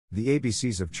The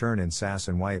ABCs of churn in SaaS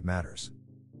and why it matters.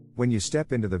 When you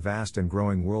step into the vast and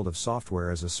growing world of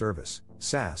software as a service,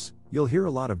 SaaS, you'll hear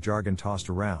a lot of jargon tossed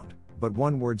around, but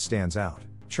one word stands out: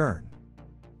 churn.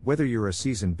 Whether you're a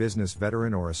seasoned business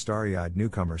veteran or a starry-eyed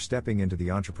newcomer stepping into the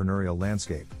entrepreneurial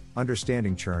landscape,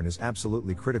 understanding churn is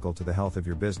absolutely critical to the health of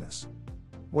your business.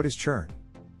 What is churn?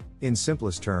 In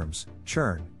simplest terms,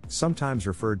 churn, sometimes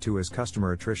referred to as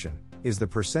customer attrition, is the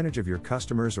percentage of your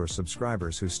customers or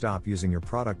subscribers who stop using your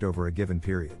product over a given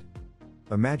period.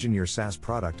 Imagine your SaaS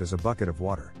product as a bucket of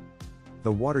water.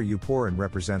 The water you pour in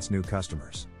represents new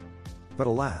customers. But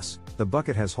alas, the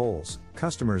bucket has holes,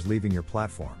 customers leaving your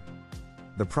platform.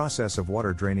 The process of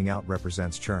water draining out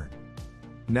represents churn.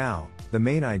 Now, the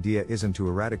main idea isn't to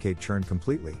eradicate churn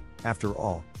completely. After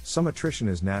all, some attrition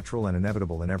is natural and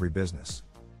inevitable in every business.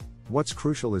 What's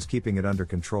crucial is keeping it under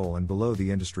control and below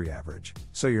the industry average,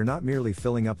 so you're not merely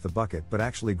filling up the bucket but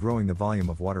actually growing the volume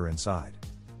of water inside.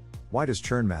 Why does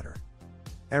churn matter?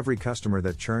 Every customer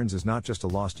that churns is not just a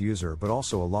lost user but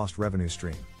also a lost revenue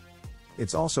stream.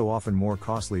 It's also often more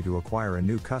costly to acquire a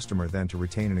new customer than to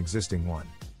retain an existing one.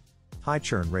 High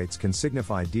churn rates can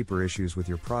signify deeper issues with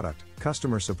your product,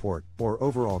 customer support, or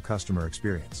overall customer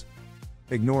experience.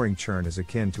 Ignoring churn is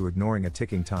akin to ignoring a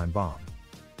ticking time bomb.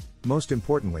 Most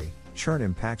importantly, churn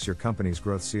impacts your company's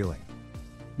growth ceiling.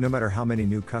 No matter how many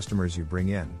new customers you bring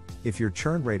in, if your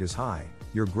churn rate is high,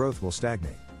 your growth will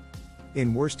stagnate.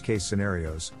 In worst-case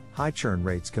scenarios, high churn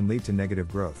rates can lead to negative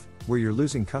growth, where you're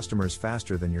losing customers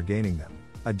faster than you're gaining them,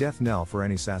 a death knell for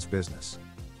any SaaS business.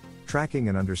 Tracking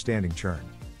and understanding churn.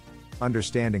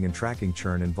 Understanding and tracking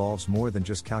churn involves more than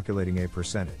just calculating a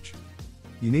percentage.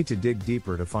 You need to dig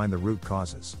deeper to find the root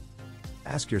causes.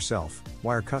 Ask yourself,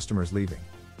 why are customers leaving?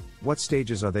 What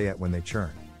stages are they at when they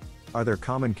churn? Are there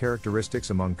common characteristics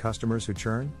among customers who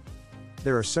churn?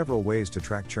 There are several ways to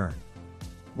track churn.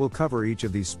 We'll cover each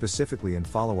of these specifically in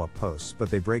follow-up posts, but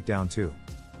they break down to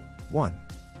 1.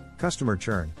 Customer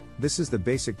churn. This is the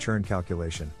basic churn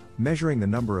calculation, measuring the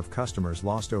number of customers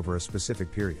lost over a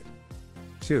specific period.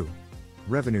 2.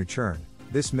 Revenue churn.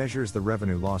 This measures the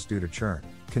revenue lost due to churn,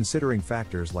 considering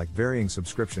factors like varying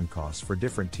subscription costs for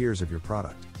different tiers of your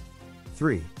product.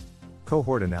 3.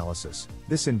 Cohort analysis.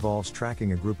 This involves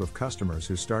tracking a group of customers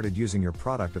who started using your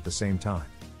product at the same time.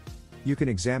 You can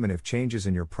examine if changes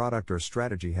in your product or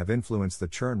strategy have influenced the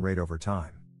churn rate over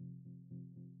time.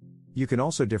 You can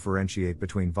also differentiate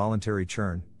between voluntary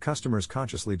churn, customers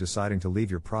consciously deciding to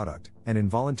leave your product, and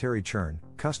involuntary churn,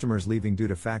 customers leaving due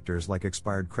to factors like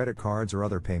expired credit cards or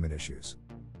other payment issues.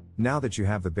 Now that you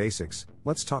have the basics,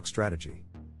 let's talk strategy.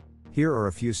 Here are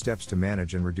a few steps to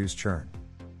manage and reduce churn.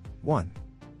 1.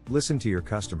 Listen to your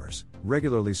customers.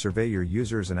 Regularly survey your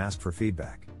users and ask for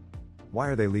feedback. Why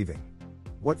are they leaving?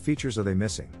 What features are they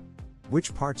missing?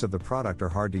 Which parts of the product are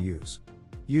hard to use?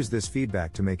 Use this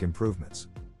feedback to make improvements.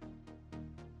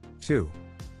 2.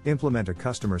 Implement a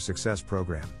customer success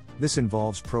program. This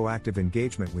involves proactive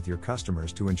engagement with your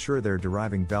customers to ensure they're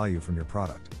deriving value from your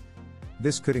product.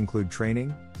 This could include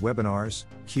training, webinars,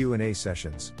 Q&A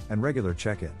sessions, and regular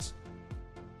check-ins.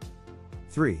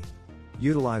 3.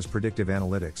 Utilize predictive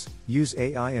analytics. Use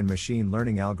AI and machine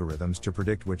learning algorithms to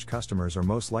predict which customers are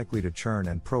most likely to churn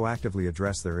and proactively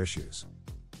address their issues.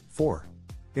 4.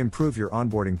 Improve your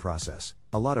onboarding process.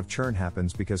 A lot of churn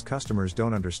happens because customers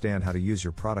don't understand how to use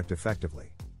your product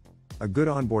effectively. A good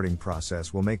onboarding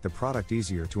process will make the product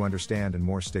easier to understand and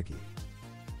more sticky.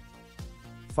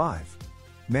 5.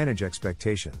 Manage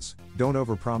expectations. Don't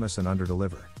overpromise and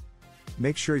underdeliver.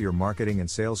 Make sure your marketing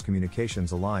and sales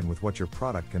communications align with what your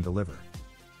product can deliver.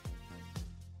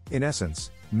 In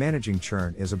essence, managing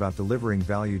churn is about delivering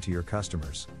value to your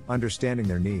customers, understanding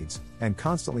their needs, and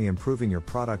constantly improving your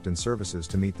product and services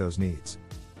to meet those needs.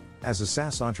 As a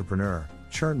SaaS entrepreneur,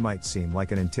 churn might seem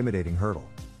like an intimidating hurdle.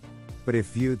 But if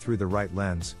viewed through the right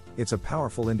lens, it's a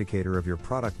powerful indicator of your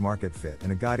product market fit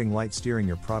and a guiding light steering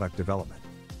your product development.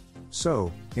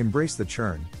 So, embrace the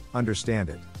churn, understand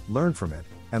it, learn from it,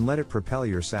 and let it propel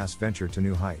your SaaS venture to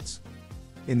new heights.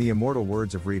 In the immortal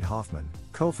words of Reid Hoffman,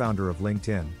 co-founder of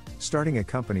LinkedIn, starting a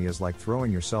company is like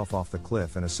throwing yourself off the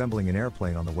cliff and assembling an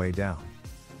airplane on the way down.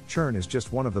 Churn is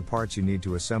just one of the parts you need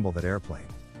to assemble that airplane.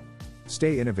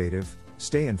 Stay innovative,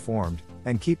 stay informed,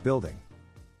 and keep building.